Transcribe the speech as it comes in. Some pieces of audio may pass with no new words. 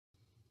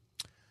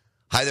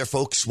Hi there,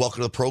 folks.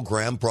 Welcome to the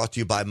program brought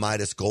to you by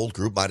Midas Gold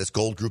Group,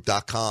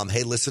 MidasGoldGroup.com.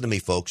 Hey, listen to me,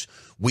 folks.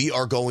 We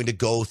are going to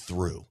go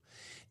through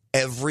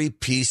every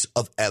piece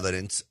of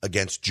evidence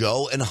against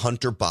Joe and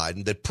Hunter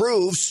Biden that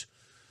proves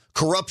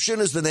corruption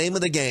is the name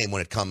of the game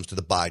when it comes to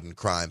the Biden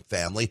crime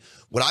family.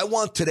 What I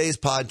want today's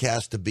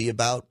podcast to be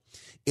about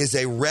is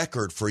a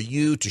record for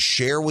you to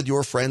share with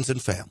your friends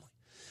and family,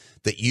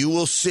 that you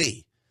will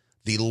see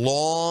the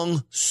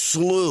long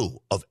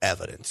slew of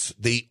evidence,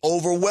 the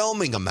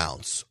overwhelming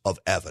amounts of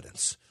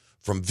evidence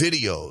from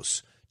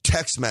videos,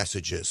 text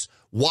messages,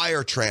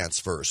 wire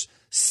transfers,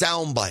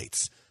 sound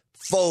bites,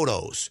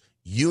 photos,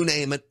 you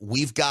name it,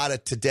 we've got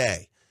it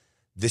today.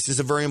 This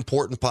is a very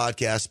important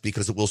podcast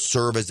because it will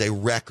serve as a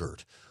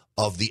record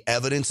of the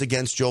evidence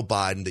against Joe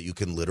Biden that you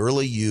can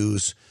literally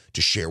use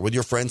to share with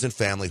your friends and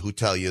family who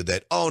tell you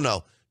that, oh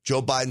no,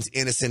 Joe Biden's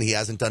innocent. He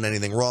hasn't done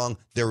anything wrong.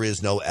 There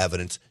is no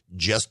evidence.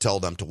 Just tell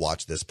them to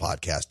watch this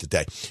podcast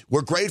today.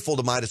 We're grateful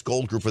to Midas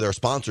Gold Group for their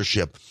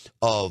sponsorship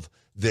of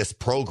this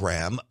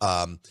program.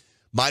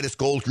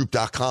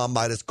 MidasGoldGroup.com,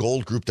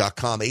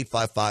 MidasGoldGroup.com,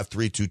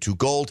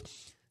 855-322-GOLD.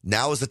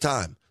 Now is the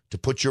time to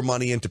put your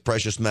money into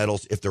precious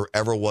metals. If there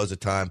ever was a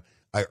time,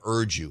 I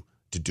urge you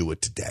to do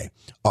it today.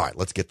 All right,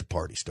 let's get the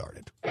party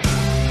started.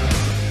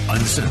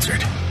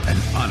 Uncensored and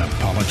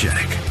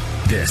unapologetic.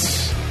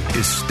 This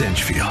is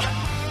Stenchfield.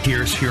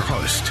 Here's your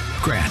host,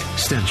 Grant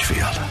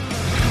Stenchfield.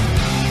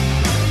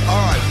 All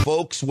right,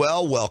 folks.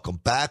 Well, welcome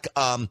back.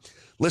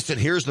 Listen,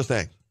 here's the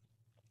thing.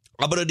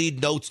 I'm going to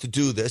need notes to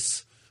do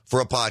this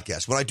for a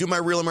podcast. When I do my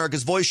Real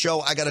America's Voice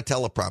show, I got a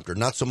teleprompter,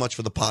 not so much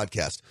for the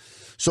podcast.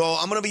 So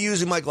I'm going to be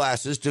using my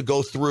glasses to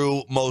go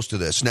through most of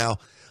this. Now,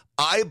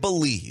 I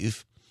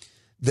believe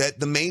that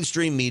the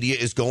mainstream media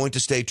is going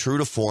to stay true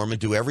to form and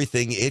do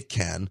everything it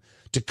can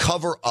to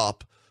cover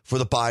up for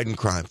the Biden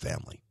crime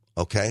family,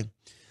 okay?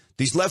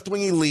 These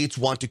left-wing elites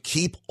want to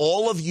keep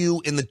all of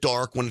you in the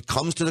dark when it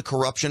comes to the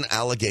corruption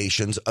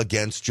allegations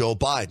against Joe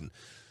Biden.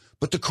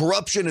 But the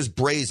corruption is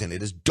brazen,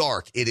 it is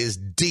dark, it is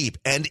deep,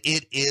 and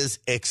it is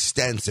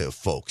extensive,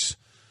 folks,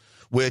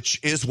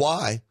 which is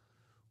why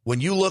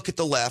when you look at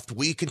the left,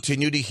 we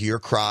continue to hear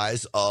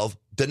cries of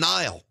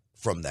denial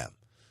from them.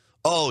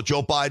 Oh,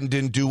 Joe Biden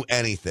didn't do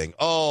anything.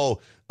 Oh,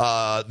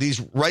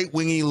 these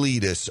right-wing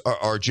elitists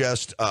are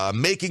just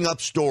making up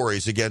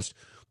stories against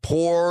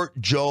poor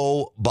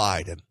Joe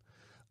Biden.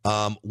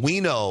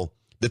 We know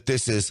that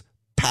this is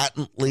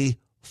patently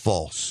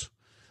false.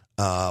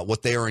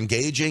 What they are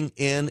engaging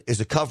in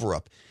is a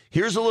cover-up.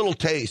 Here's a little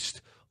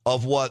taste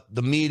of what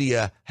the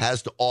media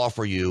has to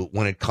offer you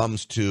when it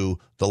comes to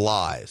the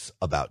lies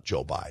about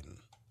Joe Biden.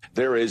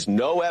 There is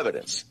no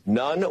evidence,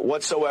 none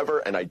whatsoever,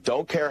 and I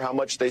don't care how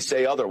much they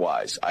say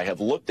otherwise. I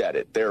have looked at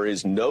it. There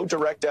is no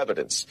direct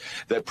evidence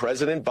that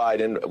President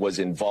Biden was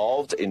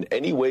involved in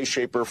any way,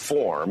 shape, or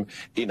form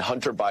in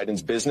Hunter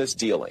Biden's business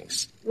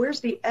dealings. Where's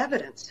the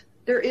evidence?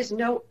 There is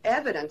no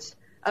evidence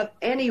of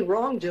any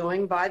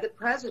wrongdoing by the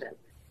president.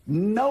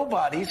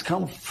 Nobody's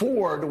come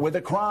forward with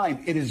a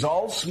crime. It is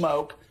all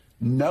smoke,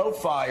 no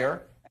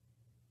fire.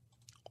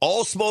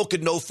 All smoke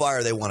and no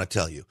fire, they want to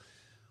tell you.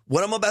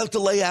 What I'm about to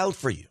lay out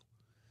for you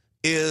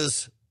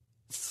is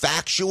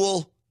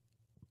factual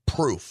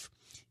proof.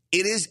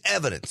 It is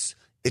evidence.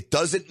 It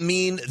doesn't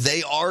mean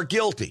they are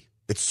guilty.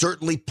 It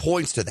certainly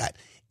points to that.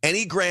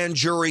 Any grand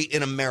jury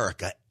in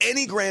America,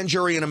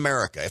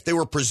 if they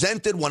were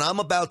presented when I'm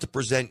about to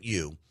present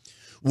you,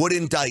 would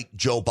indict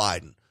Joe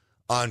Biden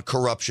on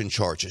corruption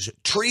charges.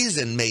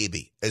 Treason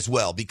maybe as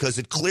well, because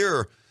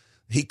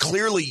he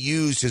clearly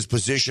used his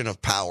position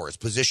of power, his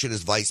position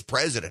as vice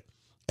president,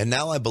 and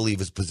now I believe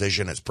his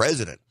position as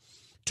president,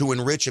 to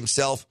enrich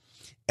himself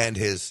and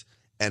his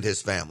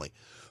family.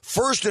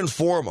 First and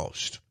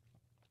foremost,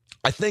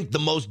 I think the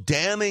most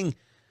damning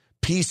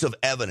piece of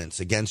evidence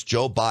against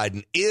Joe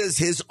Biden is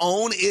his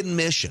own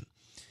admission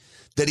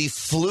that he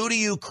flew to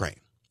Ukraine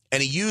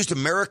and he used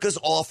America's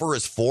offer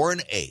as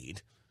foreign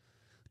aid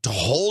to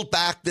hold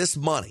back this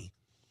money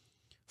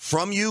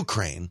from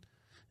Ukraine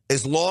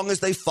as long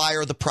as they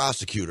fire the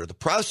prosecutor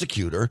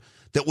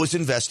that was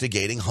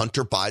investigating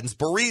Hunter Biden's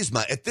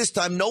Burisma. At this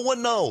time, no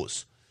one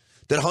knows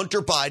that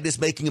Hunter Biden is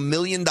making $1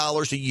 million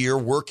a year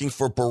working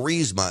for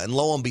Burisma. And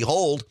lo and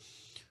behold,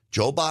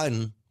 Joe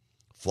Biden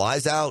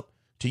flies out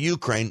to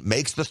Ukraine,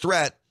 makes the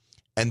threat,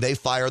 and they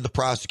fire the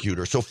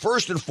prosecutor. So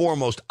first and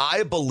foremost,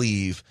 I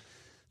believe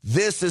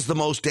this is the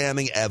most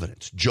damning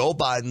evidence, Joe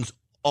Biden's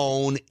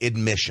own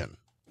admission.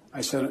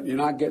 I said, you're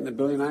not getting the $1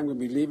 billion. I'm going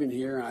to be leaving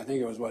here. And I think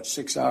it was,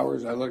 6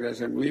 hours? I looked, I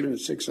said, I'm leaving in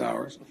 6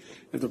 hours.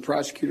 If the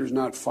prosecutor's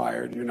not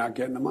fired, you're not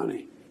getting the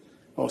money.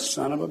 Oh,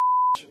 son of a bitch.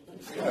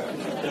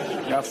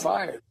 Got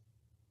fired.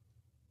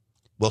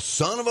 Well,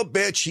 son of a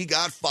bitch, he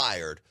got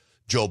fired,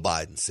 Joe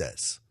Biden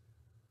says.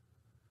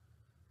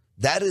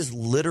 That is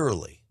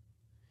literally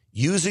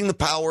using the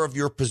power of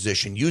your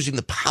position, using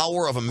the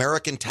power of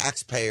American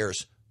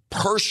taxpayers'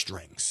 purse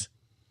strings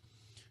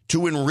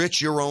to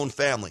enrich your own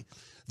family.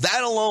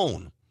 That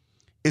alone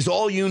is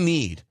all you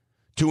need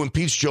to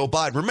impeach Joe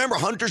Biden. Remember,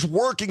 Hunter's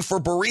working for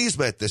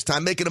Burisma at this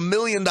time, making $1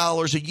 million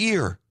a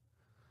year.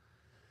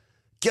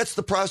 gets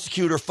the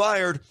prosecutor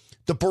fired.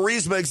 The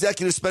Burisma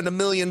executives spend $1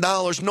 million,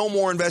 no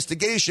more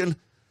investigation.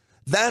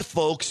 That,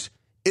 folks,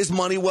 is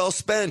money well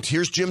spent.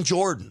 Here's Jim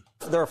Jordan.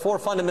 There are 4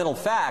 fundamental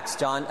facts,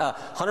 John.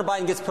 Hunter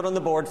Biden gets put on the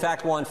board.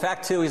 Fact 1.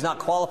 Fact 2, he's not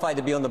qualified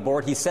to be on the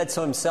board. He said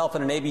so himself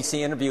in an ABC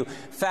interview.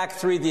 Fact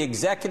 3, the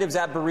executives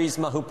at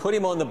Burisma who put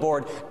him on the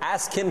board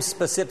asked him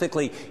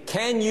specifically,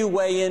 can you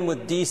weigh in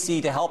with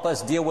D.C. to help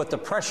us deal with the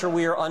pressure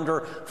we are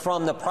under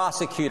from the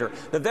prosecutor?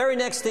 The very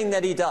next thing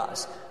that he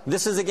does,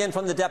 this is again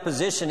from the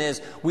deposition, is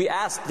we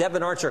asked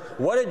Devin Archer,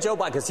 what did Joe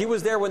Biden, because he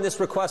was there when this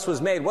request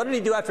was made, what did he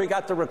do after he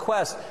got the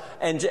request?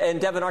 And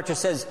Devin Archer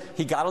says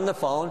he got on the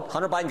phone,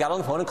 Hunter Biden got on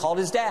the phone and called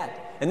his dad.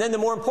 And then the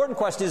more important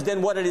question is,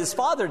 then what did his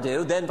father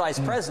do, then vice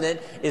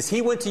president, is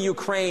he went to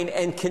Ukraine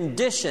and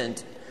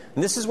conditioned,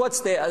 and this is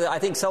what's, I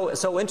think,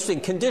 so interesting,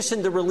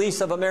 conditioned the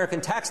release of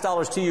American tax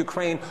dollars to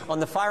Ukraine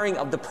on the firing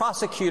of the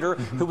prosecutor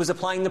who was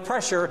applying the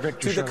pressure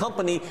to the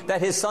company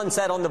that his son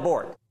sat on the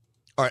board.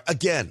 All right,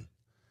 again,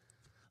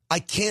 I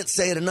can't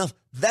say it enough.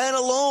 That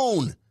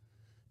alone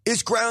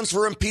is grounds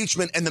for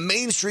impeachment, and the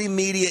mainstream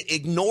media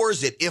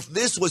ignores it. If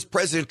this was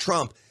President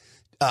Trump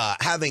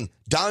having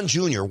Don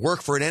Jr.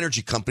 work for an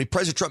energy company,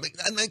 President Trump,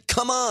 I mean,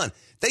 come on.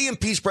 They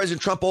impeached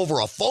President Trump over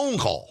a phone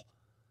call.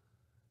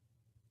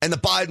 And the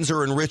Bidens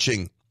are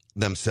enriching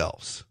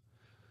themselves.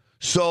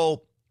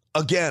 So,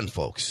 again,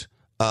 folks,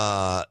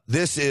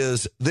 this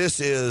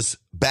is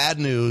bad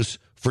news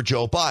for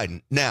Joe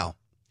Biden. Now,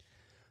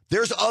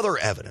 there's other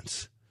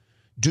evidence.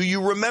 Do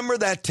you remember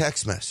that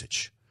text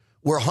message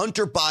where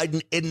Hunter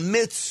Biden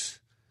admits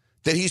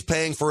that he's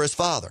paying for his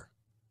father?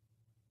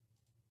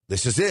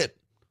 This is it.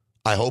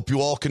 I hope you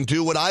all can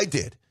do what I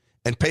did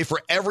and pay for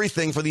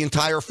everything for the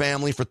entire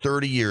family for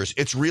 30 years.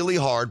 It's really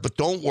hard, but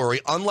don't worry.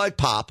 Unlike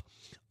Pop,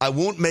 I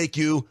won't make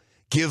you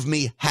give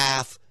me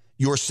half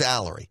your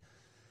salary.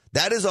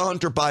 That is a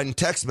Hunter Biden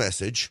text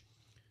message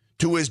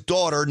to his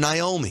daughter,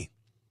 Naomi.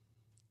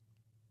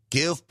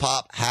 Give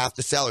Pop half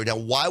the salary. Now,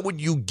 why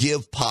would you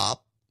give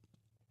Pop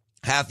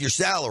half your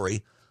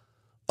salary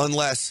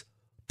unless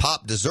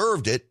Pop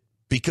deserved it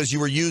because you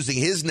were using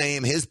his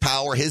name, his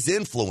power, his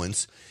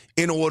influence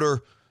in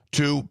order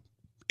to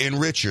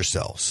enrich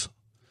yourselves?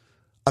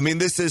 I mean,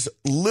 this is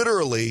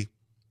literally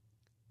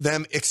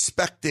them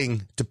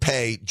expecting to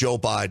pay Joe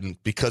Biden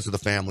because of the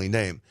family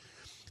name.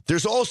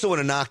 There's also an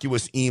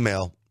innocuous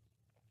email.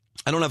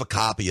 I don't have a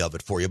copy of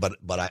it for you, but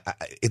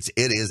it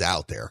is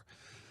out there.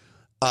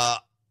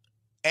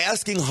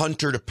 Asking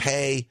Hunter to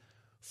pay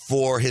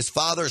for his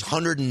father's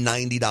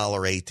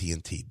 $190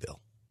 AT&T bill.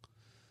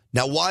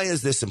 Now, why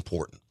is this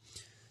important?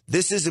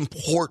 This is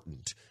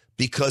important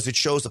because it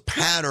shows a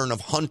pattern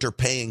of Hunter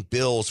paying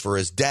bills for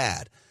his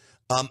dad.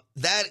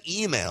 That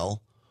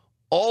email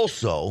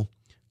also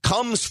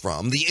comes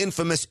from the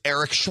infamous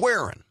Eric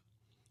Schwerin.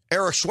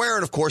 Eric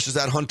Schwerin, of course, is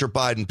that Hunter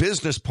Biden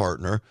business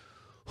partner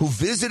who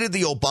visited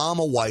the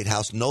Obama White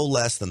House no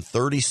less than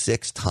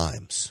 36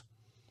 times.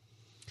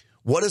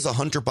 What is a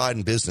Hunter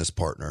Biden business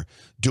partner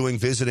doing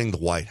visiting the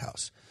White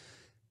House?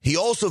 He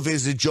also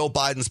visited Joe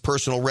Biden's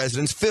personal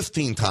residence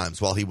 15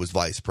 times while he was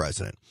vice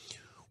president.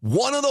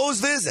 One of those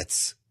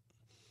visits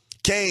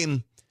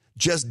came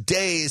just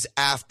days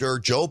after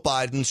Joe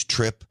Biden's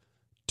trip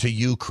to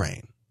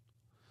Ukraine.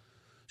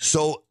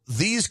 So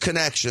these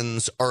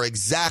connections are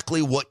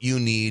exactly what you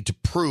need to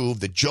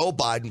prove that Joe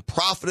Biden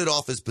profited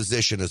off his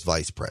position as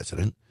vice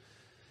president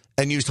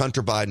and used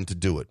Hunter Biden to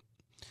do it.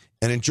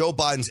 And in Joe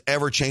Biden's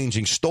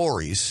ever-changing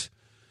stories,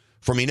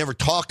 from he never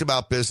talked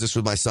about business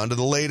with my son to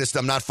the latest,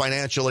 I'm not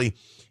financially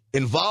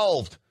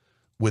involved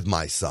with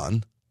my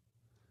son,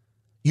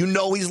 you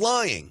know he's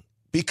lying.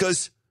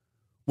 Because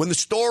when the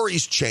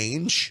stories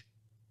change,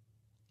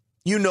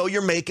 you know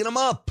you're making them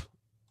up.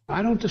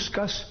 I don't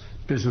discuss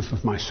business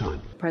with my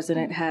son.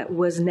 President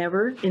was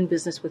never in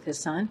business with his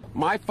son.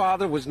 My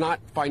father was not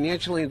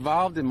financially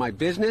involved in my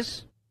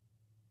business.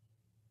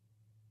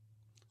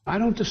 I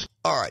don't discuss.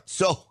 All right,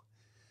 so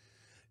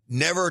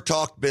never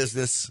talked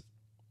business,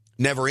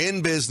 never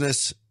in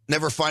business,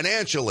 never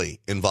financially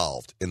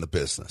involved in the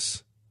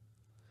business.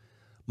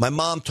 My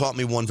mom taught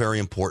me one very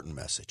important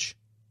message.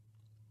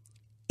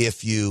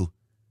 If you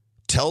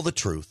tell the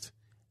truth,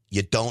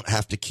 you don't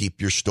have to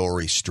keep your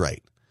story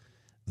straight.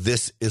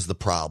 This is the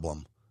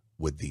problem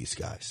with these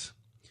guys.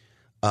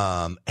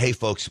 Hey,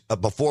 folks,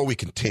 before we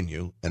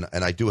continue, and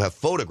I do have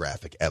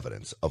photographic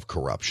evidence of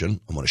corruption.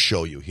 I'm going to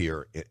show you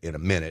here in a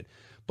minute.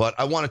 But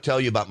I want to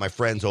tell you about my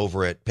friends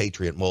over at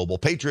Patriot Mobile.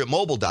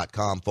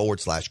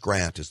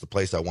 PatriotMobile.com/Grant is the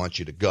place I want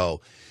you to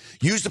go.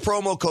 Use the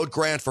promo code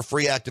Grant for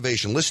free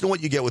activation. Listen to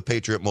what you get with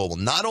Patriot Mobile.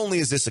 Not only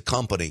is this a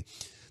company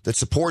that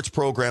supports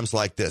programs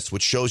like this,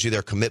 which shows you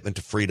their commitment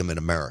to freedom in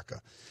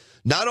America.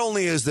 Not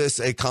only is this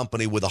a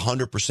company with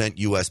 100%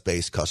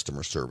 U.S.-based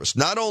customer service.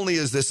 Not only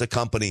is this a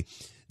company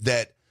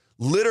that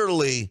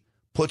literally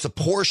puts a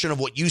portion of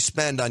what you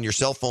spend on your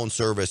cell phone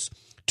service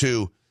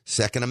to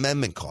Second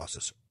Amendment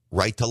causes,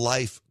 right to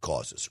life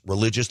causes,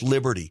 religious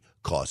liberty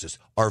causes,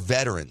 our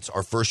veterans,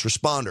 our first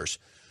responders.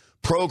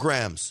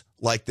 Programs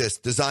like this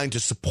designed to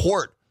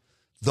support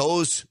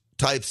those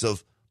types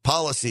of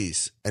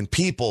policies and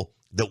people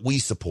that we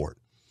support.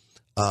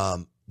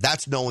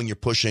 That's knowing you're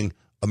pushing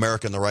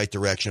America in the right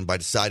direction by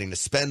deciding to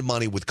spend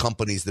money with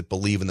companies that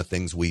believe in the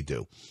things we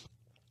do.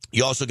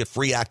 You also get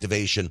free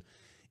activation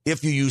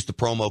if you use the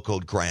promo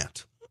code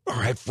GRANT. All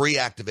right, free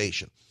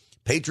activation.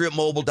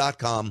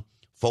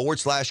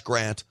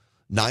 PatriotMobile.com/Grant,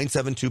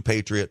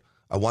 972-PATRIOT.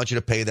 I want you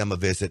to pay them a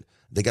visit.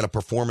 They got a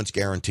performance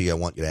guarantee I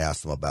want you to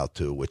ask them about,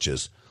 too, which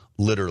is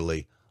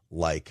literally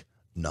like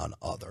none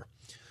other.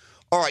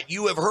 All right,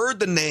 you have heard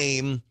the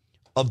name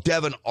of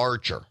Devon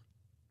Archer.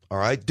 All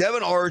right,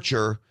 Devon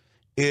Archer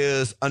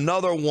is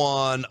another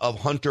one of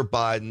Hunter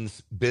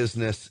Biden's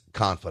business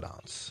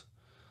confidants.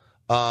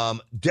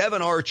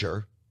 Devon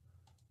Archer,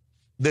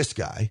 this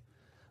guy,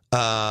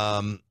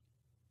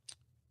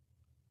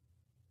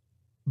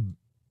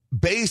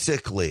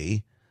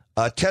 basically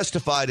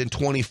testified in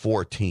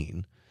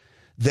 2014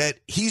 that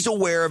he's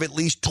aware of at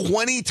least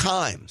 20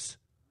 times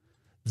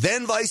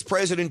then Vice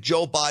President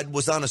Joe Biden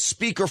was on a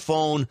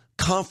speakerphone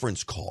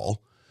conference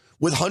call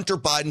with Hunter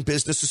Biden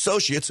business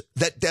associates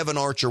that Devon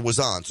Archer was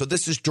on. So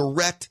this is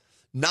direct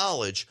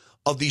knowledge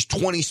of these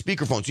 20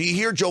 speakerphones. You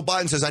hear Joe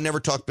Biden says, I never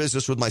talk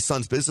business with my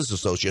son's business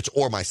associates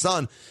or my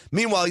son.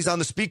 Meanwhile, he's on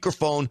the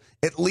speakerphone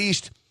at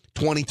least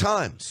 20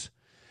 times.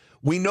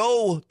 We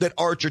know that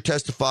Archer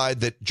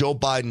testified that Joe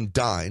Biden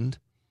dined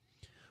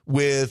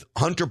with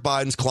Hunter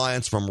Biden's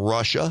clients from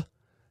Russia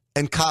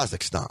and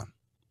Kazakhstan.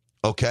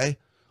 Okay?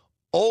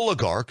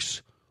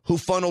 Oligarchs who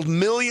funneled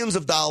millions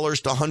of dollars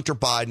to Hunter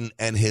Biden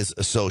and his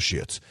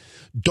associates.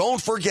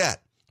 Don't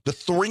forget the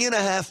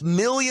 $3.5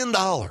 million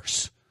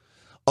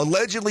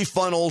allegedly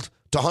funneled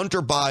to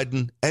Hunter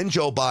Biden and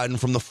Joe Biden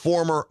from the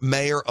former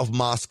mayor of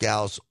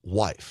Moscow's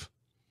wife.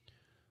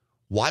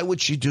 Why would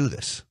she do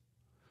this?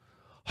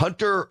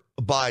 Hunter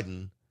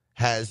Biden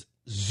has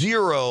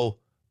zero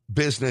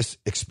business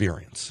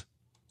experience.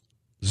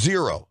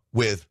 Zero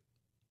with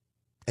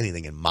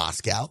anything in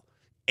Moscow,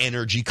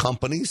 energy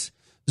companies.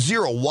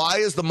 Zero. Why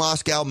is the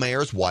Moscow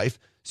mayor's wife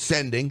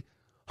sending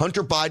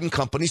Hunter Biden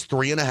companies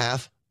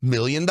 $3.5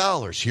 million?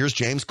 Here's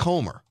James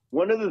Comer.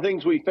 One of the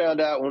things we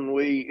found out when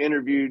we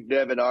interviewed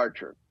Devon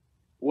Archer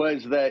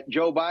was that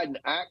Joe Biden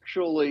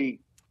actually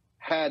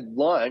had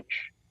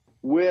lunch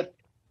with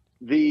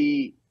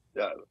the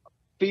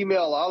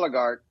female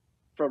oligarch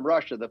from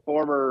Russia, the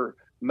former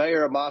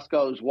mayor of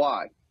Moscow's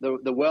wife,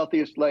 the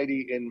wealthiest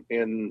lady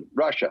in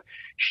Russia.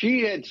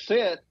 She had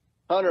sent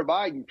Hunter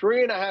Biden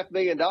 $3.5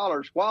 million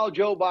while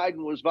Joe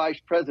Biden was vice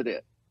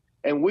president.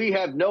 And we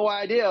have no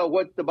idea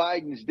what the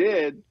Bidens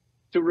did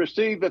to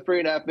receive the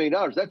 $3.5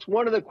 million. That's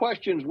one of the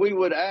questions we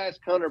would ask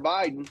Hunter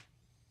Biden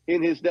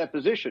in his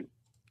deposition.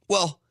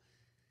 Well,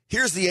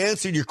 here's the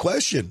answer to your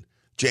question,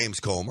 James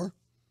Comer.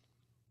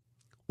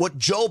 What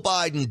Joe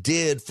Biden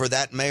did for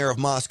that mayor of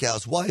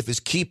Moscow's wife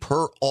is keep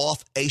her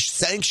off a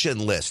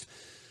sanction list.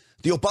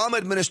 The Obama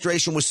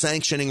administration was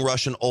sanctioning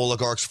Russian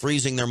oligarchs,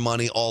 freezing their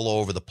money all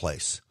over the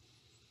place.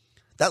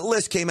 That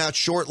list came out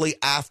shortly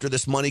after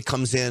this money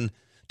comes in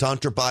to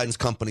Hunter Biden's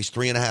companies,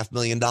 $3.5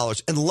 million.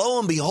 And lo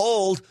and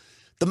behold,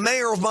 the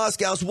mayor of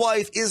Moscow's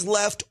wife is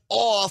left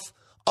off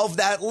of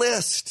that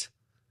list.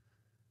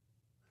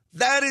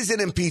 That is an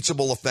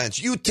impeachable offense.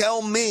 You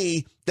tell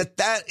me that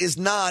that is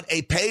not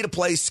a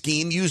pay-to-play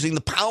scheme using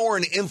the power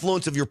and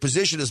influence of your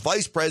position as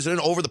vice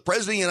president over the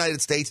president of the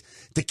United States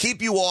to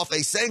keep you off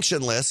a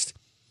sanction list,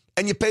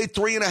 and you paid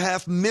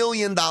 $3.5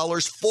 million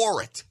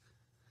for it.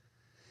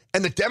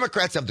 And the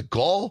Democrats have the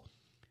gall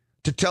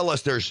to tell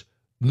us there's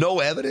no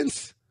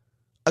evidence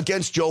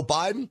against Joe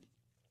Biden.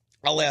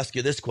 I'll ask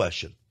you this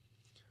question.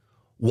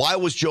 Why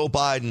was Joe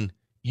Biden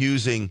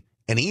using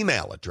an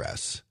email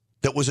address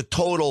that was a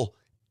total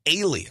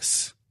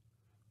alias?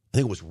 I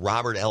think it was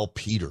Robert L.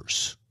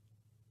 Peters.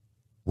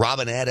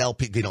 Robinette L.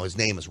 Peters. His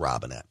name is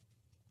Robinette.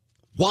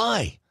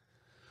 Why?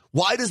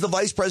 Why does the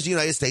Vice President of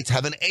the United States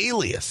have an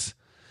alias?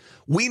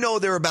 We know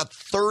there are about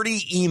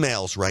 30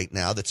 emails right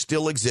now that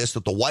still exist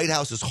that the White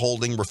House is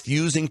holding,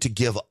 refusing to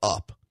give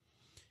up,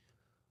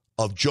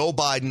 of Joe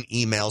Biden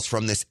emails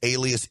from this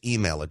alias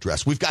email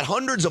address. We've got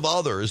hundreds of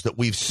others that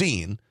we've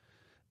seen.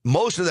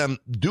 Most of them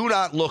do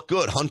not look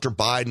good. Hunter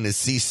Biden is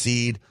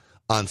CC'd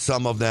on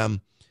some of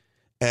them.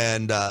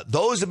 And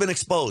those have been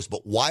exposed.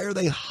 But why are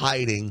they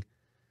hiding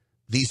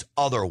these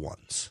other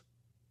ones?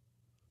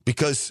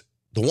 Because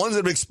the ones that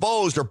have been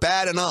exposed are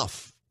bad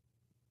enough.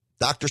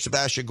 Dr.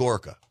 Sebastian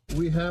Gorka.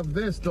 We have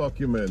this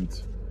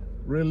document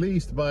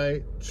released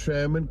by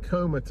Chairman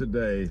Comer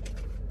today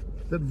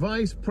that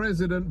Vice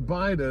President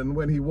Biden,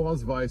 when he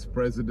was vice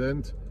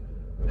president,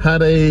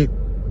 had a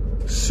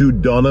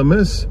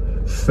pseudonymous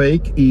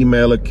fake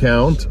email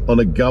account on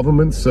a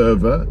government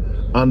server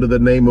under the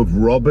name of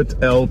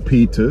Robert L.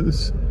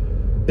 Peters,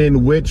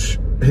 in which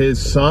his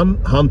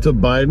son, Hunter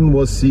Biden,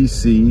 was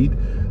CC'd,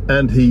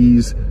 and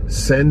he's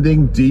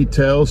sending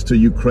details to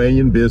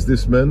Ukrainian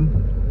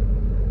businessmen.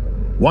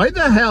 Why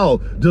the hell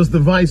does the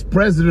Vice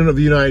President of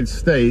the United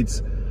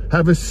States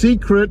have a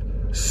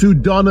secret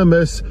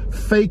pseudonymous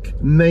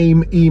fake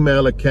name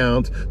email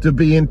account to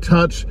be in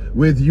touch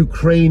with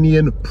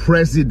Ukrainian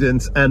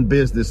presidents and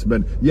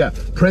businessmen. Yeah,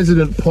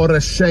 President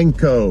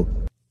Poroshenko.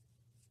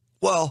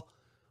 Well,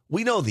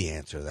 we know the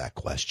answer to that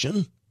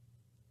question.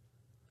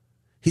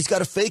 He's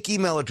got a fake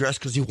email address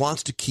because he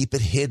wants to keep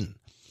it hidden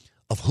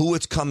of who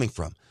it's coming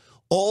from.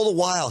 All the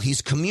while,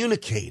 he's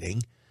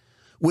communicating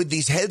with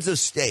these heads of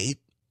state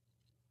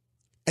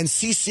and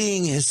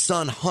CCing his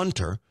son,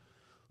 Hunter,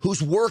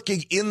 who's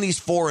working in these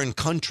foreign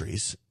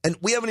countries. And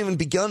we haven't even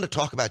begun to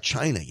talk about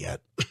China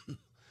yet.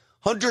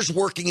 Hunter's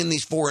working in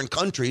these foreign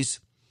countries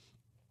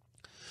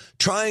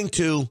trying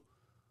to,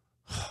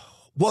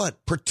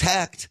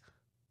 protect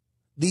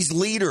these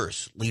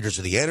leaders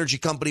of the energy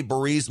company,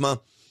 Burisma,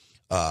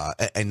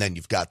 and then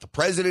you've got the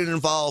president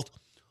involved.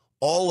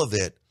 All of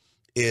it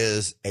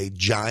is a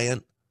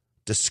giant,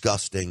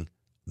 disgusting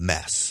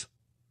mess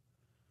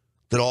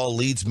that all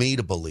leads me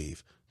to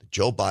believe that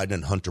Joe Biden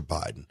and Hunter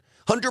Biden,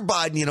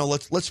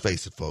 let's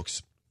face it,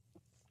 folks.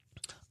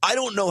 I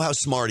don't know how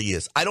smart he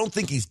is. I don't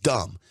think he's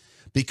dumb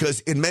because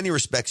in many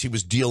respects, he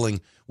was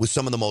dealing with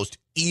some of the most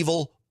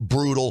evil,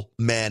 brutal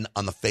men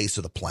on the face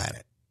of the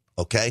planet.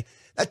 Okay?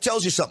 That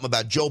tells you something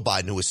about Joe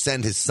Biden, who would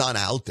send his son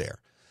out there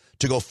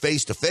to go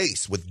face to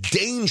face with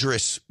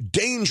dangerous,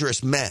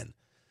 dangerous men,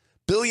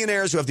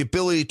 billionaires who have the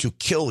ability to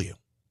kill you.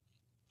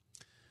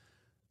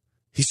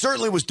 He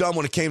certainly was dumb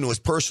when it came to his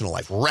personal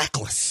life,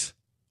 reckless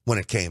when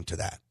it came to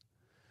that.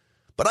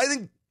 But I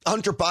think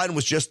Hunter Biden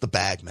was just the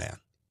bag man.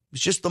 He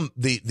was just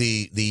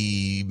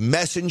the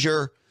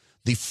messenger,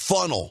 the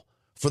funnel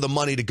for the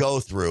money to go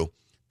through.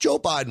 Joe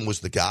Biden was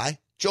the guy.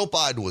 Joe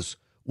Biden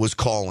was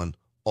calling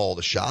all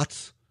the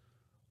shots.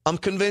 I'm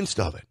convinced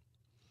of it.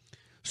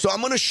 So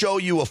I'm going to show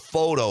you a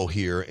photo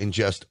here in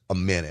just a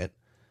minute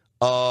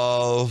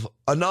of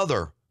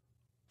another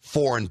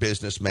foreign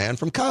businessman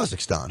from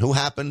Kazakhstan who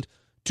happened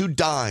to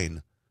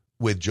dine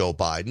with Joe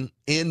Biden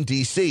in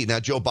D.C. Now,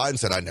 Joe Biden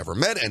said, I never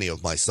met any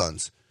of my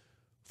son's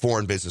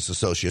foreign business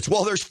associates.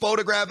 Well, there's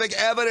photographic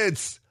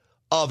evidence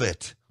of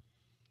it.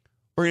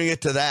 We're going to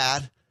get to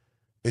that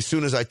as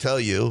soon as I tell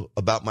you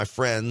about my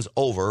friends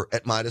over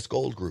at Midas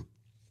Gold Group.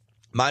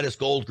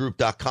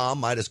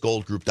 MidasGoldGroup.com,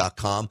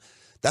 MidasGoldGroup.com.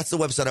 That's the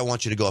website I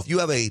want you to go. If you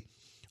have a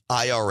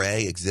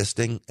IRA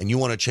existing and you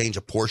want to change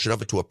a portion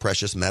of it to a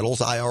precious metals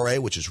IRA,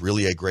 which is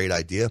really a great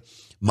idea,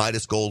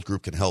 Midas Gold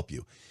Group can help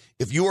you.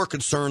 If you are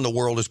concerned the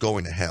world is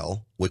going to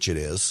hell, which it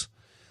is,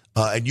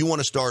 and you want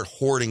to start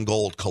hoarding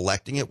gold,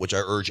 collecting it, which I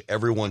urge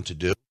everyone to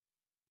do,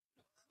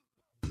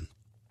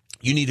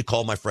 you need to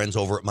call my friends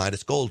over at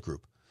Midas Gold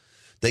Group.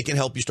 They can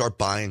help you start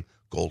buying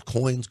gold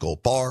coins,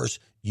 gold bars,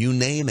 you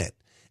name it,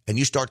 and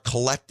you start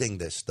collecting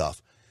this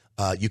stuff.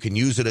 You can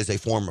use it as a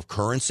form of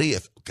currency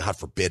if, God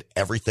forbid,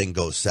 everything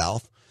goes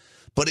south.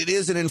 But it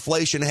is an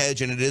inflation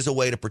hedge, and it is a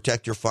way to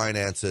protect your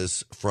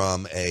finances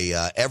from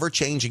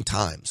ever-changing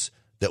times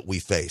that we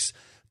face.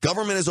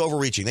 Government is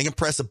overreaching. They can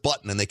press a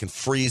button, and they can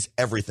freeze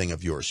everything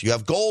of yours. You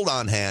have gold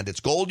on hand. It's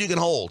gold you can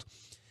hold.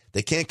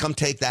 They can't come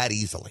take that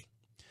easily.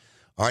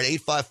 All right,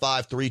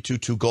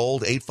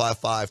 855-322-GOLD,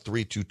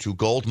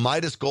 855-322-GOLD,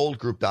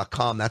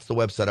 MidasGoldGroup.com. That's the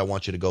website I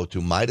want you to go to,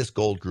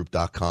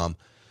 MidasGoldGroup.com.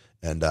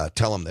 And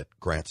tell them that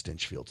Grant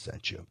Stinchfield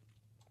sent you.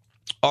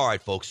 All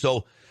right, folks.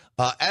 So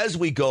as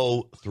we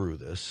go through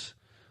this,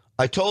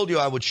 I told you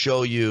I would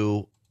show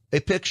you a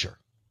picture.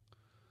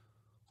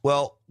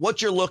 Well,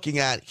 what you're looking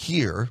at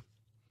here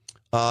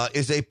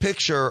is a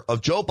picture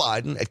of Joe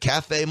Biden at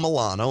Cafe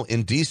Milano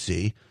in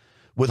D.C.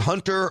 with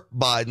Hunter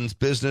Biden's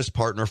business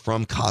partner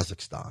from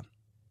Kazakhstan.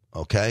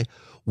 Okay?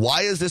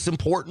 Why is this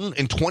important?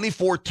 In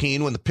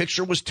 2014, when the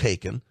picture was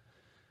taken,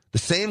 the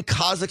same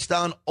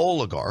Kazakhstan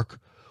oligarch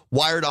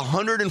wired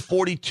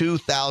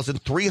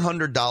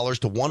 $142,300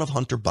 to one of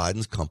Hunter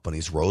Biden's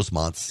companies,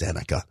 Rosemont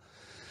Seneca.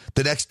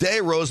 The next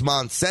day,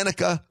 Rosemont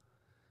Seneca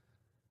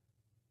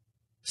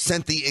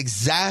sent the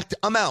exact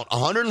amount,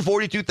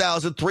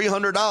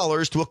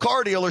 $142,300, to a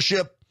car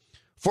dealership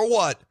for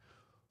what?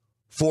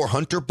 For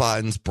Hunter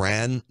Biden's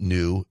brand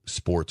new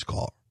sports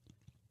car.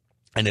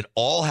 And it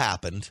all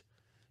happened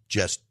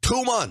just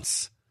 2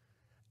 months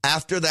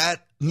after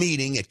that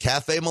meeting at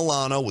Cafe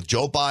Milano with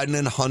Joe Biden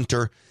and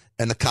Hunter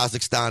and the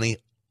Kazakhstani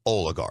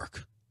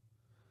oligarch.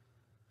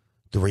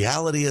 The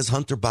reality is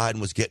Hunter Biden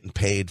was getting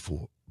paid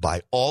for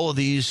by all of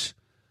these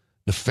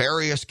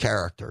nefarious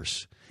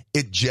characters.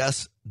 It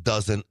just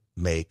doesn't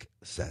make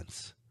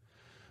sense,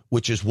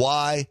 which is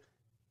why,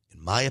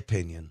 in my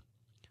opinion,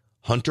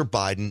 Hunter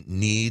Biden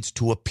needs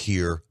to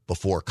appear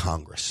before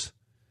Congress,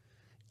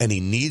 and he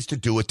needs to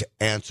do it to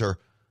answer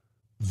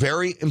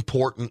very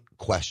important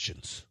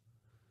questions.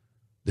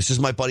 This is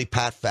my buddy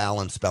Pat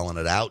Fallon spelling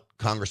it out,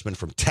 congressman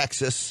from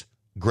Texas,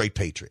 great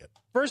patriot.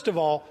 First of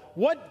all,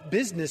 what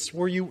business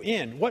were you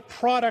in? What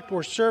product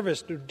or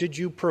service did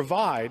you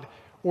provide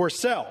or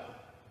sell?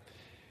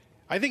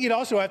 I think you'd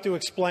also have to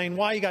explain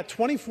why you got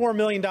 $24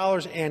 million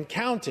and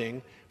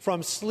counting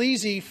from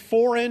sleazy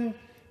foreign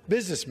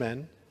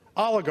businessmen,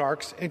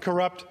 oligarchs, and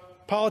corrupt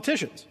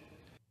politicians.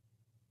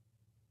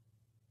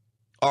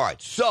 All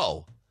right,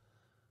 so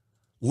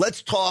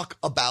Let's talk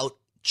about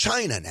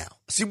China now.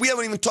 See, we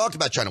haven't even talked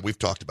about China. We've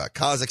talked about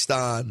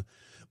Kazakhstan.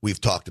 We've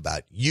talked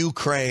about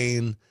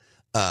Ukraine.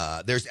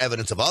 There's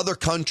evidence of other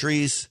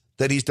countries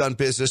that he's done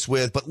business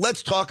with. But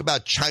let's talk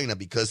about China,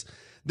 because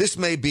this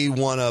may be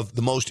one of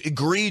the most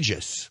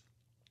egregious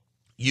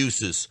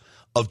uses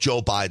of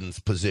Joe Biden's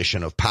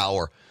position of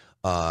power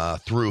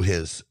through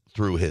his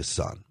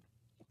son.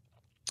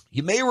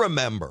 You may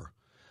remember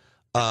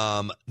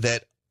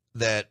that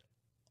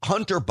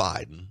Hunter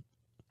Biden,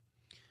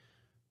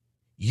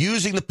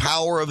 using the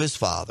power of his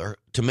father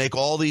to make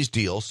all these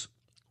deals,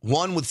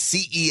 one with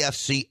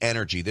CEFC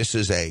Energy. This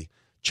is a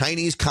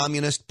Chinese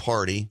Communist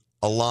Party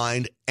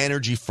aligned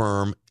energy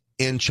firm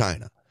in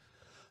China.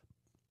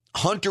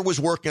 Hunter was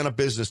working on a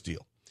business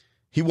deal.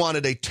 He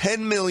wanted a $10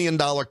 million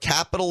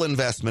capital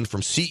investment from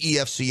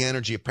CEFC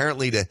Energy,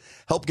 apparently to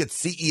help get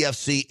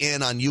CEFC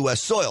in on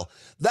U.S. soil.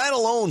 That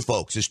alone,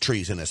 folks, is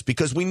treasonous,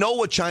 because we know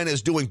what China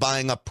is doing,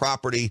 buying up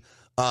property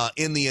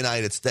in the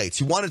United States.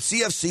 He wanted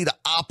CEFC to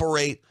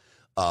operate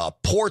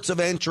ports of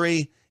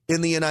entry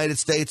in the United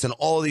States and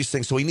all of these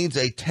things. So he needs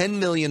a $10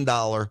 million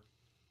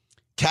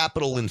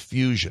capital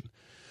infusion.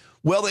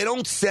 Well, they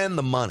don't send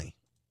the money.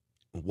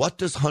 What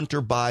does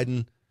Hunter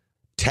Biden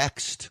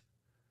text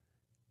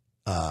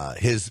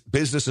his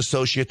business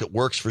associate that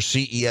works for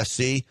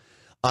CEFC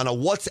on a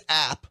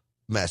WhatsApp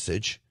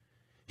message?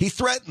 He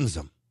threatens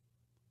him.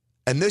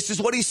 And this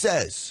is what he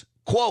says,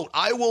 quote,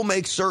 "I will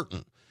make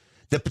certain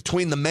that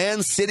between the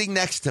man sitting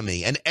next to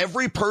me and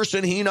every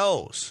person he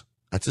knows,"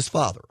 that's his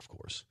father, of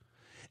course,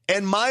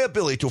 "and my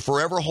ability to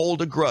forever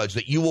hold a grudge,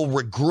 that you will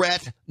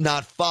regret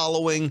not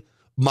following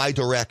my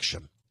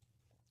direction."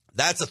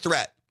 That's a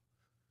threat.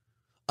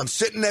 I'm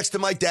sitting next to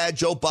my dad,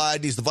 Joe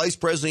Biden. He's the vice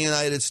president of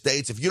the United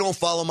States. If you don't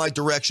follow my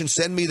direction,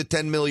 send me the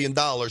 $10 million.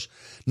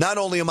 Not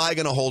only am I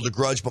going to hold a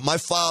grudge, but my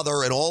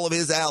father and all of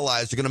his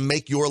allies are going to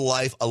make your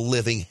life a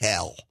living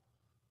hell.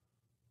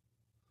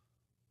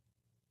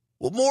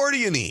 What more do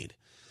you need?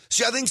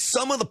 See, I think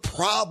some of the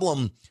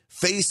problem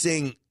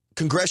facing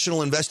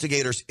congressional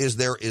investigators is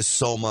there is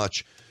so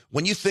much.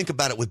 When you think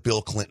about it with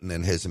Bill Clinton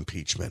and his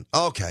impeachment,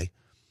 okay,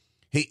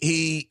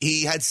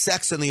 he had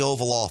sex in the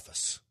Oval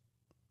Office.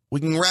 We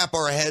can wrap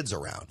our heads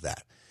around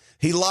that.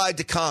 He lied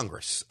to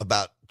Congress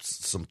about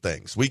some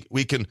things.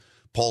 We can,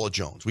 Paula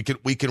Jones, we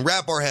can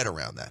wrap our head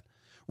around that.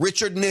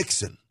 Richard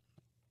Nixon,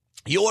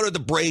 he ordered the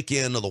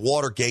break-in of the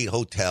Watergate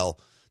Hotel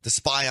to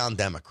spy on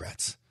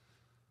Democrats.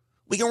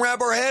 We can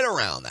wrap our head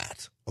around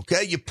that.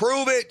 Okay, you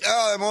prove it.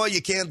 Oh, well,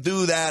 you can't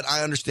do that.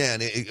 I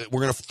understand.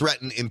 We're going to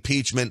threaten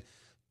impeachment.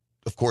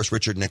 Of course,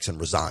 Richard Nixon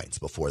resigns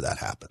before that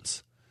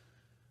happens.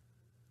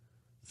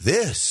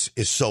 This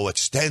is so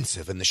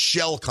extensive, and the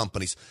shell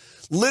companies,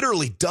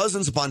 literally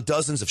dozens upon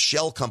dozens of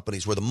shell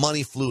companies where the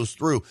money flows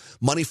through.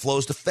 Money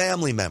flows to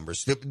family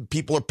members.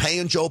 People are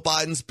paying Joe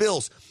Biden's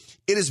bills.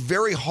 It is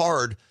very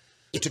hard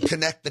to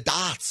connect the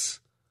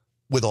dots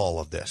with all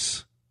of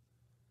this,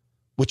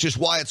 which is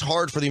why it's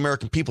hard for the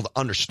American people to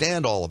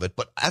understand all of it.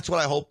 But that's what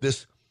I hope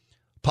this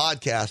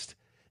podcast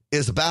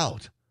is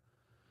about.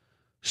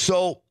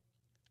 So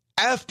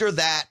after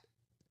that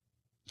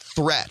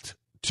threat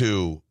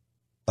to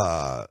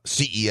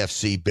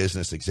CEFC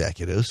business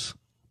executives,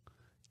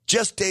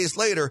 just days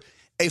later,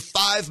 a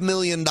 $5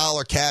 million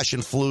cash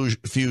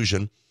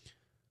infusion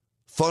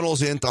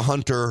funnels into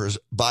Hunter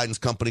Biden's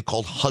company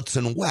called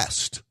Hudson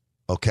West,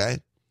 okay?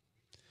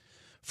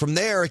 From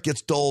there, it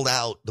gets doled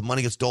out. The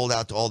money gets doled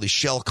out to all these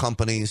shell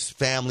companies,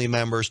 family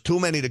members, too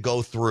many to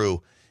go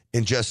through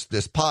in just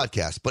this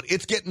podcast. But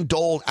it's getting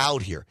doled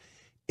out here,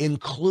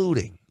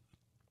 including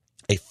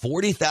a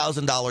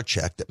 $40,000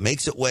 check that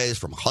makes its way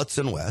from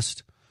Hudson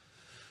West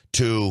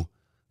to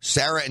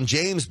Sarah and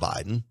James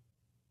Biden,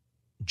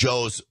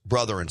 Joe's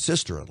brother and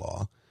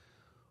sister-in-law,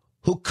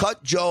 who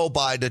cut Joe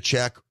Biden a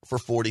check for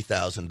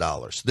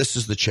 $40,000. This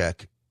is the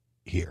check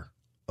here,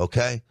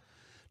 okay?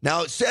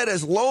 Now, it said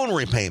as loan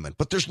repayment,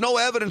 but there's no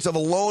evidence of a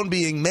loan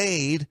being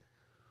made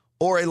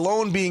or a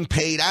loan being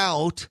paid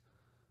out.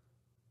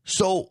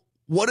 So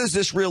what is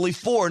this really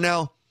for?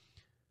 Now,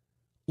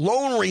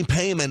 loan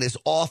repayment is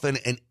often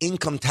an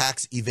income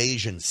tax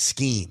evasion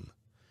scheme.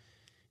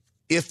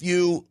 If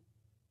you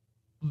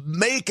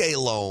make a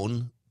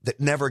loan that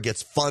never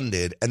gets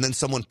funded and then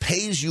someone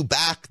pays you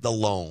back the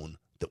loan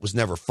that was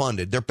never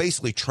funded, they're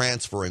basically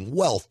transferring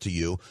wealth to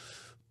you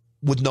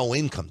with no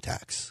income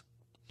tax.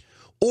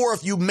 Or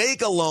if you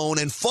make a loan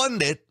and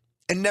fund it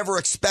and never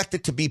expect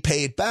it to be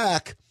paid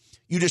back,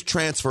 you just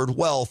transferred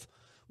wealth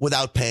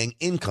without paying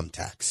income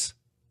tax.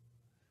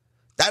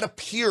 That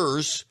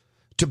appears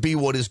to be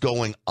what is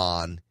going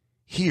on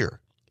here.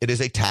 It is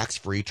a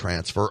tax-free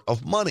transfer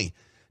of money.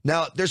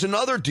 Now, there's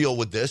another deal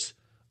with this.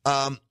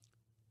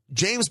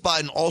 James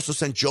Biden also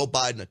sent Joe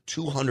Biden a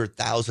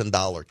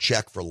 $200,000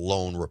 check for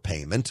loan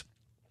repayment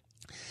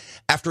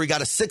after he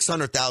got a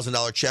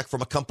 $600,000 check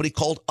from a company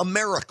called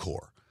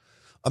AmeriCorps.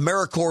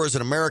 AmeriCorps is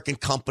an American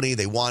company.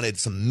 They wanted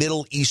some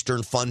Middle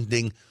Eastern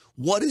funding.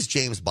 What does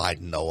James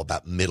Biden know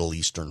about Middle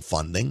Eastern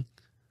funding?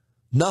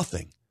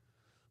 Nothing.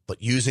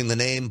 But using the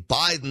name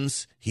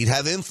Biden's, he'd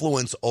have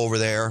influence over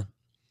there.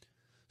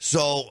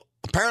 So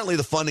apparently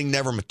the funding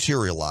never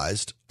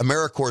materialized.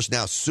 AmeriCorps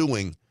now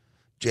suing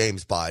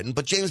James Biden,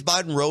 but James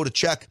Biden wrote a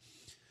check.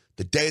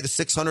 The day the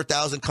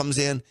 $600,000 comes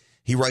in,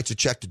 he writes a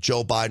check to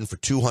Joe Biden for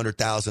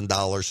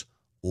 $200,000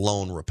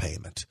 loan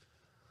repayment.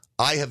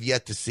 I have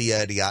yet to see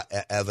any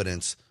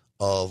evidence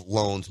of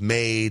loans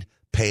made,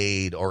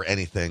 paid, or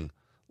anything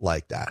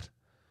like that.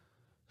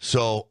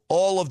 So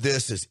all of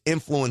this is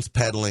influence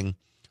peddling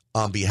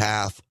on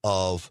behalf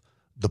of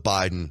the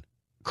Biden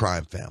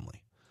crime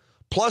family.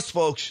 Plus,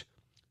 folks,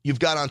 you've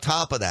got on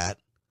top of that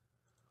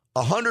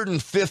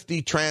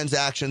 150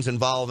 transactions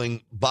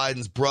involving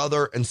Biden's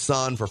brother and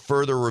son for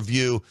further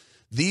review.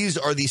 These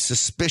are the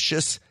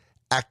suspicious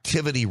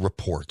activity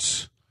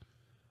reports.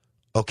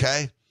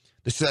 Okay?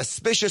 The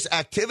suspicious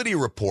activity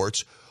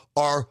reports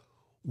are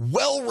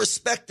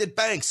well-respected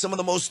banks, some of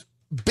the most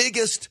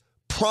biggest,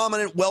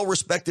 prominent,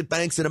 well-respected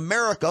banks in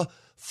America,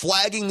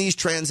 flagging these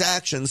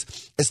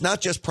transactions as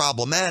not just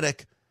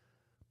problematic,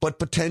 but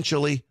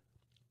potentially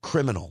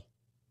criminal.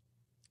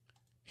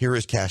 Here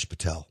is Kash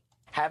Patel.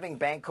 Having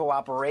bank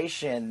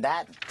cooperation,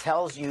 that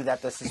tells you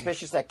that the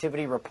suspicious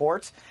activity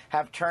reports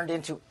have turned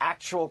into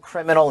actual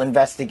criminal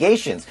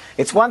investigations.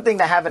 It's one thing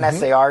to have an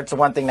SAR, it's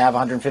one thing to have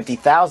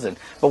 150,000.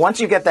 But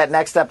once you get that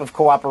next step of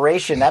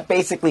cooperation, that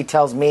basically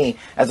tells me,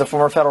 as a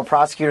former federal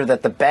prosecutor,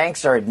 that the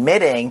banks are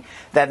admitting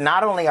that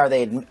not only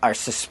are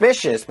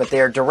suspicious, but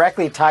they are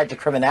directly tied to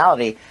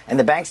criminality, and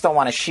the banks don't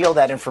want to shield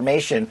that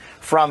information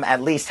from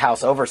at least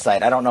House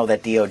oversight. I don't know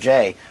that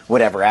DOJ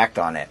would ever act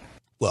on it.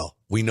 Well,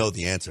 we know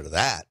the answer to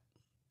that.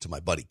 To my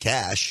buddy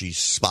Cash, she's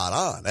spot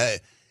on.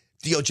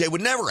 DOJ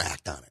would never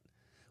act on it.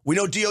 We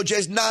know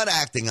DOJ's not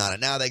acting on it.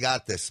 Now they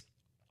got this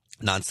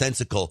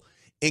nonsensical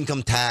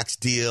income tax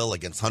deal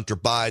against Hunter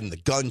Biden, the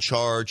gun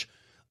charge.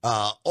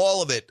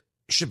 All of it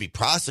should be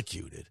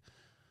prosecuted.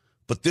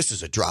 But this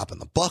is a drop in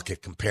the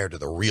bucket compared to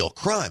the real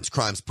crimes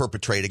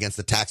perpetrated against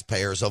the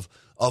taxpayers of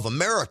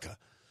America.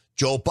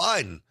 Joe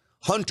Biden,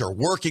 Hunter,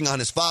 working on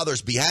his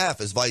father's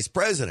behalf as vice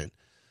president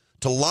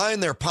to line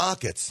their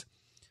pockets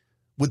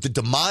with the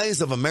demise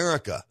of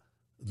America,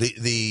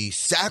 the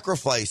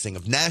sacrificing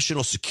of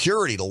national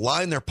security to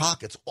line their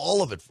pockets,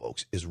 all of it,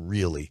 folks, is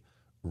really,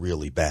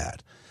 really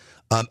bad.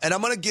 And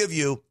I'm going to give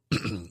you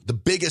the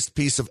biggest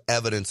piece of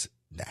evidence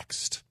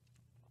next.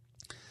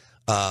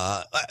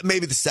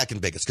 Maybe the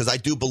second biggest, because I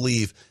do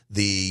believe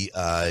the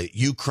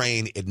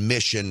Ukraine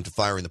admission to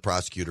firing the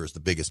prosecutor is the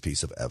biggest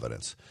piece of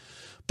evidence.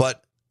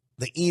 But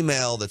the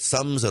email that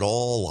sums it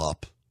all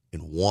up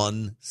in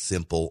one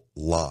simple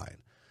line.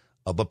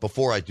 But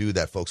before I do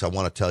that, folks, I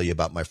want to tell you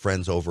about my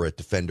friends over at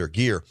Defender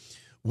Gear.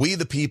 We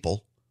the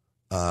people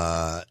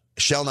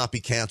shall not be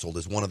canceled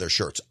is one of their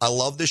shirts. I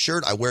love this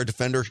shirt. I wear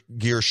Defender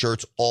Gear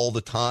shirts all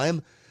the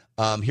time.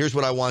 Here's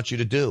what I want you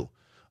to do.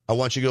 I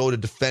want you to go to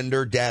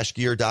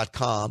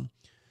defender-gear.com.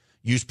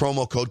 Use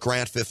promo code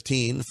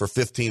GRANT15 for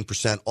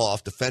 15%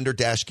 off.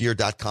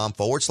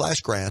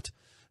 Defender-gear.com/Grant.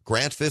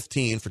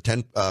 Grant15 for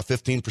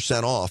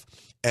 15% off.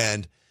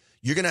 And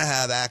you're going to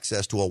have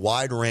access to a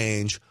wide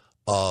range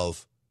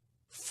of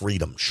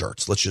freedom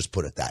shirts. Let's just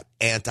put it that.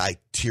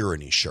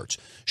 Anti-tyranny shirts.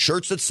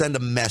 Shirts that send a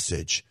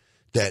message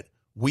that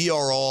we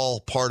are all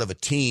part of a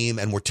team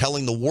and we're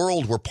telling the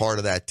world we're part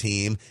of that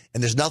team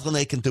and there's nothing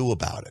they can do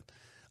about it.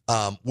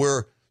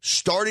 We're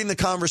starting the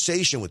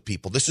conversation with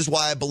people. This is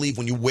why I believe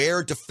when you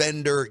wear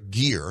Defender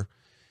gear,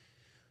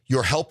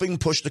 you're helping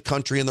push the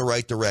country in the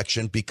right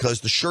direction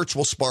because the shirts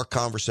will spark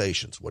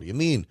conversations. What do you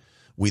mean?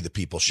 We the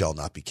people shall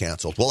not be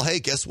canceled. Well, hey,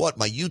 guess what?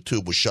 My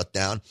YouTube was shut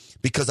down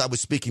because I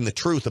was speaking the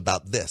truth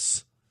about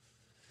this.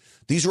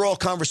 These are all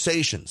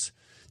conversations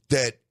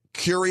that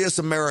curious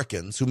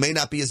Americans who may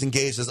not be as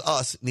engaged as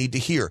us need to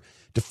hear.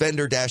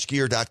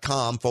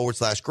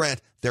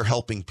 Defender-gear.com/Grant. They're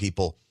helping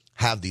people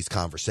have these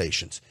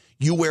conversations.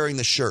 You wearing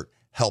the shirt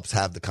helps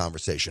have the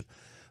conversation.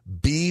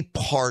 Be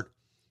part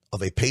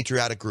of a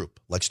patriotic group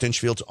like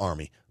Stinchfield's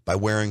Army by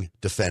wearing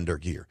Defender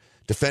Gear.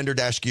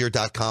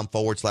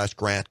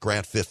 Defender-gear.com/Grant.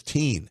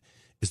 Grant15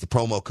 is the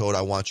promo code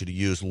I want you to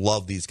use.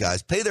 Love these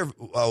guys. Pay their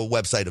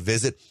website a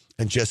visit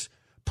and just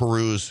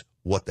peruse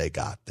what they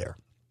got there.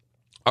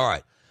 All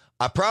right.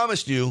 I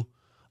promised you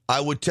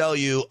I would tell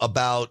you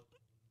about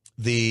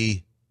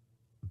the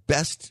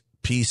best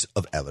piece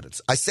of evidence.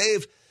 I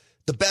saved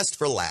the best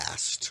for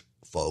last,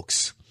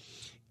 folks.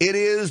 It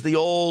is the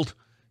old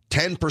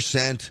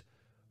 10%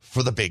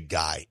 for the big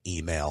guy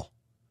email.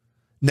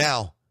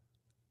 Now,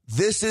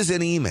 this is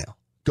an email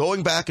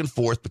going back and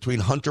forth between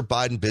Hunter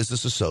Biden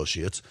business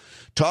associates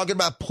talking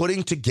about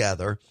putting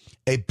together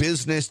a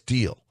business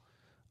deal,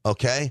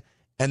 okay?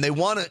 And they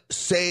want to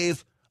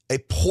save a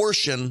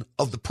portion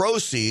of the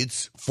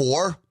proceeds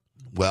for,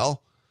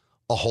 well,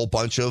 a whole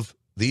bunch of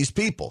these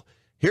people.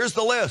 Here's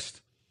the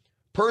list.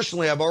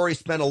 Personally, I've already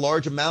spent a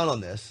large amount on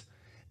this,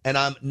 and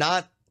I'm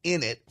not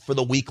in it for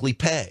the weekly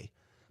pay.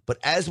 But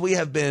as we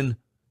have been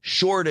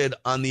shorted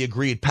on the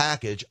agreed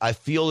package, I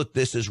feel that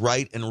this is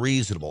right and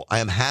reasonable. I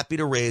am happy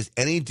to raise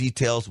any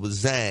details with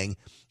Zhang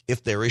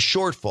if there is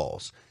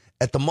shortfalls.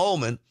 At the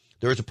moment,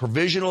 there is a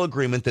provisional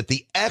agreement that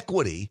the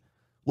equity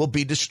will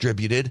be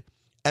distributed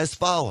as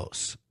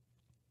follows.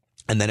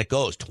 And then it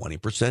goes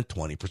 20%,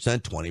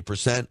 20%,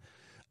 20%,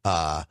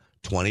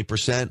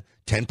 20%,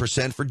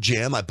 10% for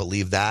Jim. I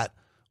believe that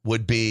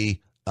would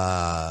be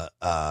James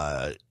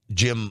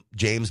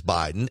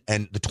Biden.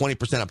 And the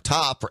 20% up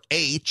top for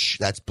H,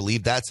 that's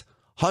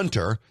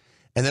Hunter.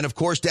 And then, of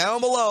course,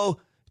 down below,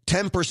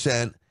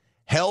 10%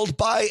 held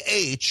by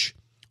H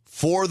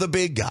for the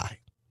big guy.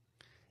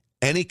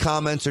 Any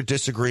comments or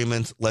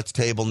disagreements? Let's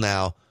table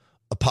now.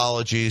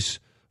 Apologies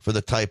for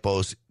the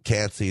typos.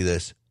 Can't see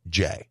this.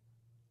 J.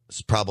 This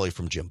is probably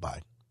from Jim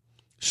Biden.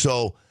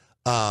 So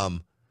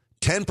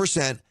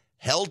 10%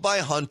 held by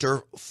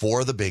Hunter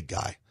for the big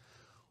guy.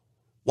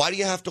 Why do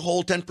you have to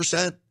hold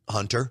 10%,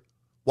 Hunter?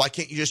 Why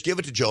can't you just give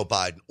it to Joe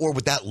Biden? Or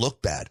would that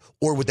look bad?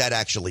 Or would that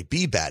actually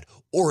be bad?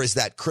 Or is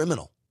that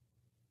criminal?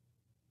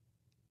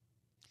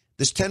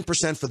 This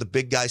 10% for the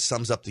big guy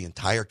sums up the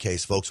entire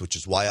case, folks, which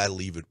is why I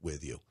leave it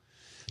with you.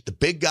 The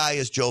big guy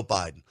is Joe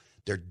Biden.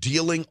 They're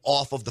dealing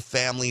off of the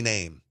family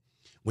name.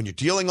 When you're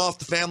dealing off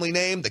the family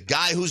name, the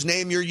guy whose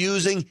name you're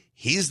using,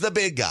 he's the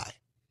big guy.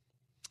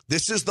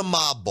 This is the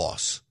mob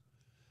boss.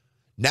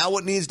 Now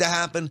what needs to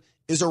happen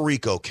is a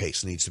RICO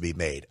case needs to be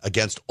made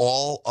against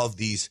all of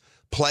these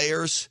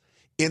players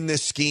in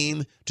this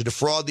scheme to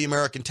defraud the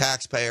American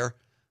taxpayer,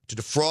 to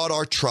defraud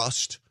our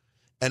trust,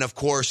 and, of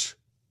course,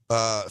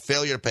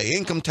 failure to pay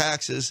income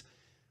taxes,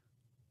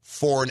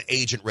 Foreign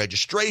Agent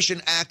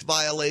Registration Act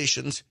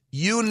violations,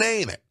 you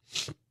name it.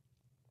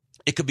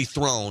 It could be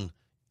thrown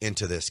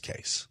into this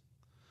case.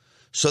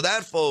 So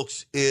that,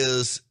 folks,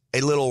 is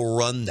a little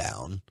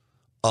rundown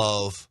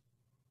of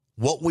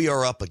what we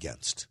are up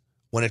against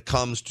when it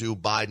comes to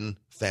Biden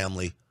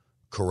family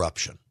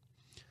corruption.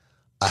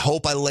 I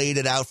hope I laid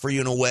it out for you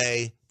in a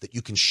way that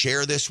you can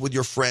share this with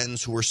your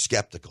friends who are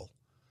skeptical.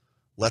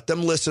 Let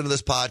them listen to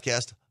this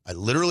podcast. I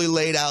literally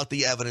laid out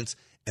the evidence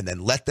and then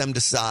let them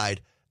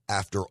decide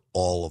after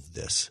all of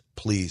this.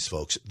 Please,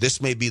 folks, this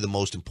may be the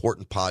most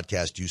important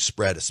podcast you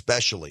spread,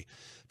 especially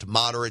to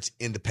moderates,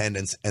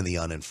 independents, and the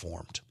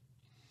uninformed.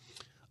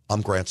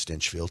 I'm Grant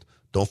Stinchfield.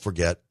 Don't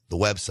forget the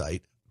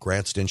website,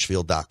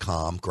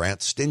 GrantStinchfield.com,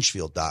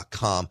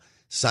 GrantStinchfield.com.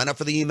 Sign up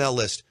for the email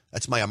list.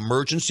 That's my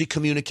emergency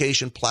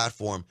communication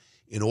platform.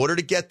 In order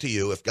to get to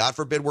you, if God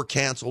forbid we're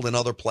canceled in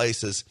other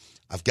places,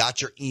 I've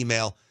got your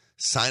email.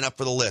 Sign up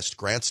for the list,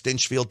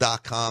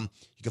 GrantStinchfield.com.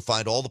 You can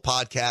find all the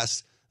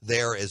podcasts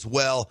there as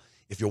well.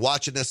 If you're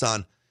watching this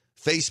on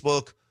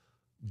Facebook,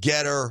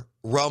 Getter,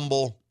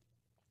 Rumble,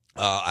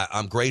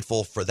 I'm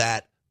grateful for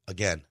that.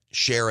 Again,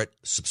 share it,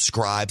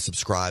 subscribe,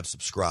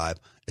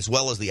 as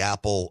well as the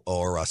Apple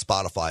or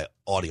Spotify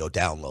audio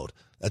download.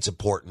 That's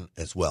important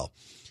as well.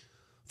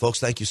 Folks,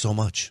 thank you so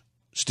much.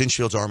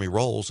 Stinchfield's Army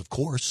rolls, of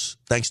course.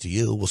 Thanks to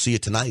you. We'll see you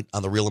tonight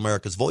on the Real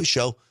America's Voice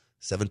Show,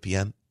 7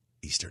 p.m.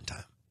 Eastern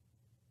Time.